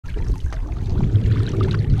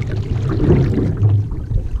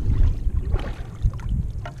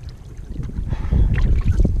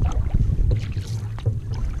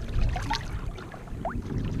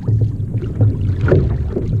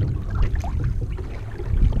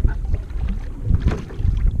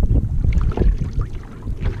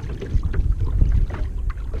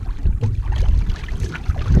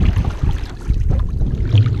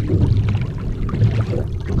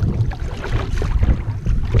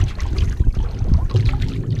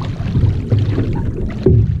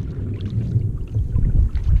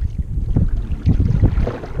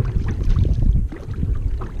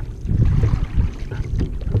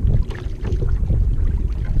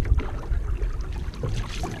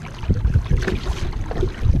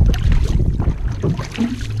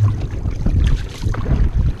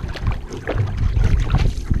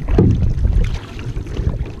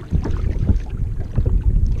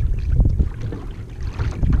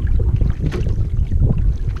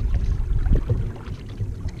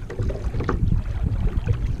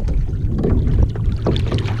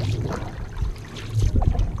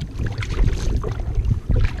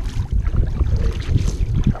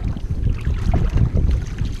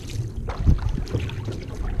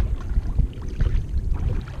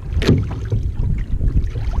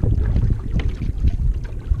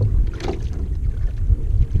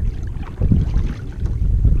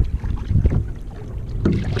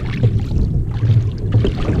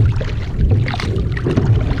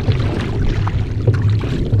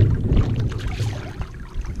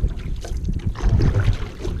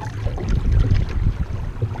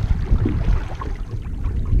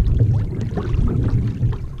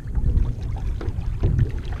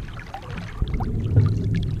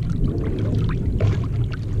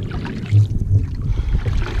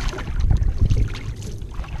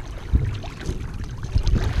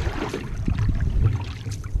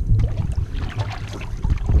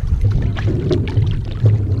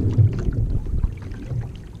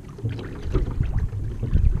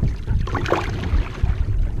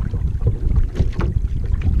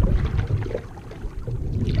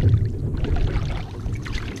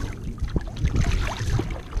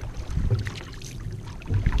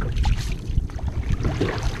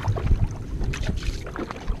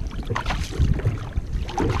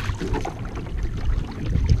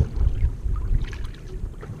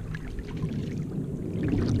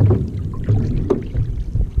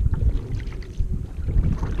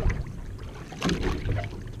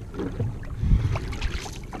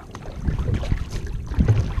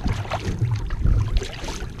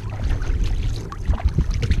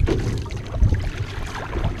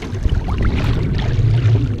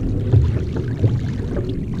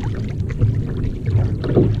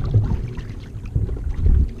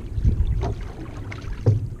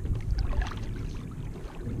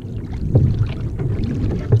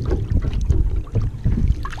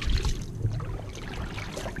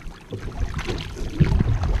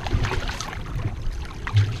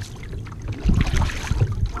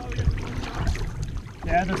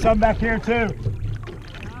Yeah, there's some back here too.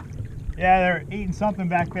 Yeah, they're eating something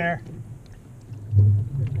back there.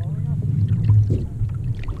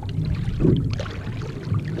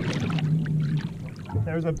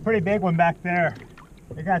 There's a pretty big one back there.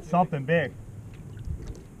 They got something big.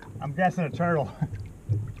 I'm guessing a turtle.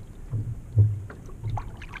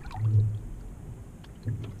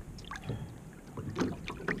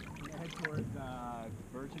 Head towards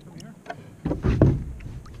Burchett from here?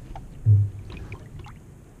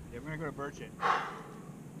 Yeah, we're gonna go to Burchett.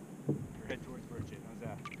 Or head towards Burchett. How's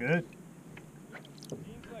that? Good.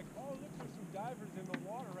 Dean's like, oh, look, there's some divers in the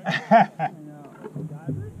water right there. I know.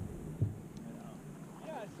 Divers? I know.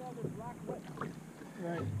 Yeah, I saw their black lips.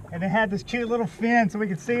 Right. And they had this cute little fin so we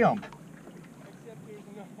could see them. Except there's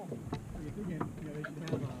no. You're thinking, they should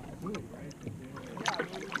have a buoy, right? Yeah,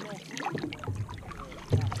 there's no food.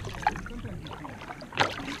 Sometimes you can't.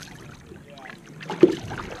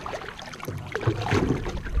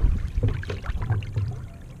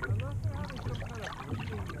 Unless they're having some kind of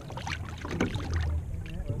breeding.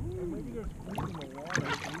 Or maybe there's food in the water.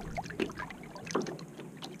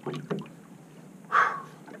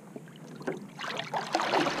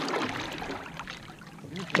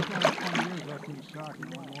 Shark, and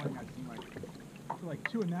one morning I seen like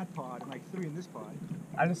 2 in that pod and like 3 in this pod.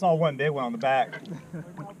 I just saw one big one on the back.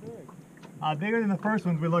 Like how big? Bigger than the first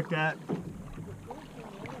ones we looked at. The first one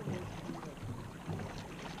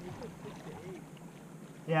was 6 to 8.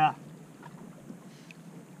 Yeah.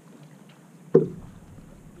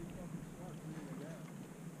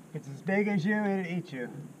 If it's as big as you, it'd eat you.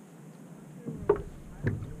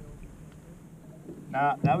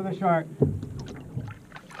 Nah, that was a shark.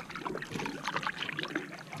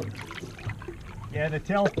 Yeah, the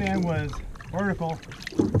tail fin was vertical.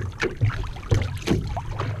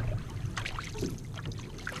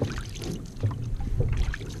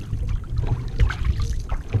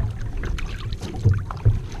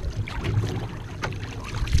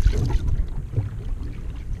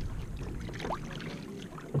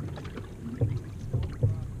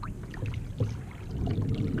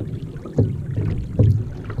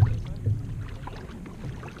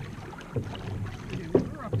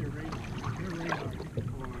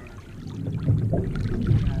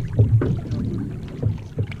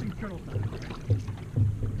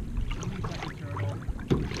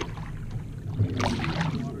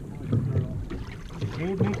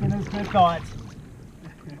 Keep making those good thoughts.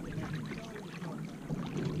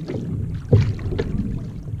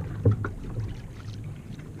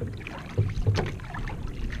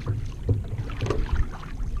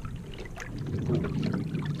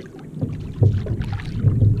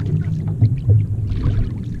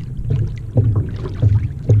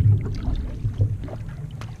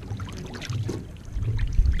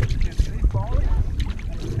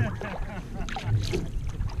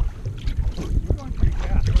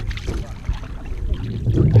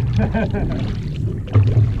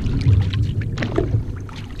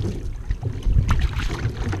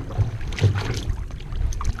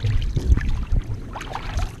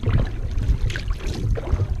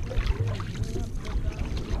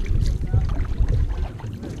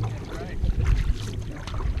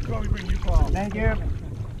 Thank you.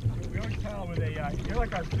 We always tell when they, you're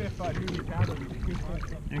like our fifth newbie paddler.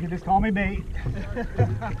 You can just call me bait.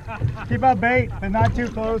 Keep up bait, but not too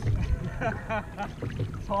close.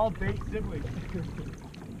 Tall bait siblings.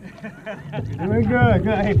 You're doing good,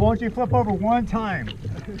 good. Hey, won't you flip over one time?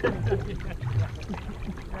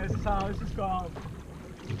 This is how this is called.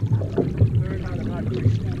 Learn how to not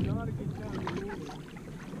fish. Not a good time.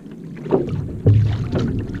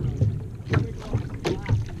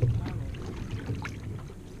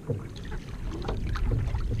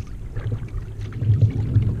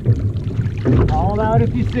 All out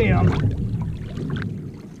if you see them.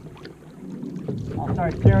 I'll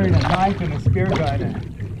start carrying a knife and a spear gun.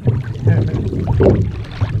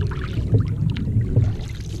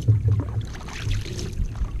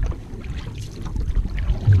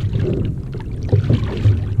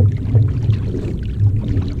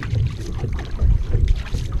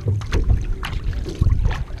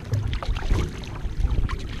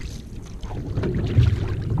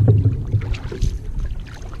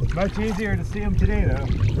 Much easier to see them today though.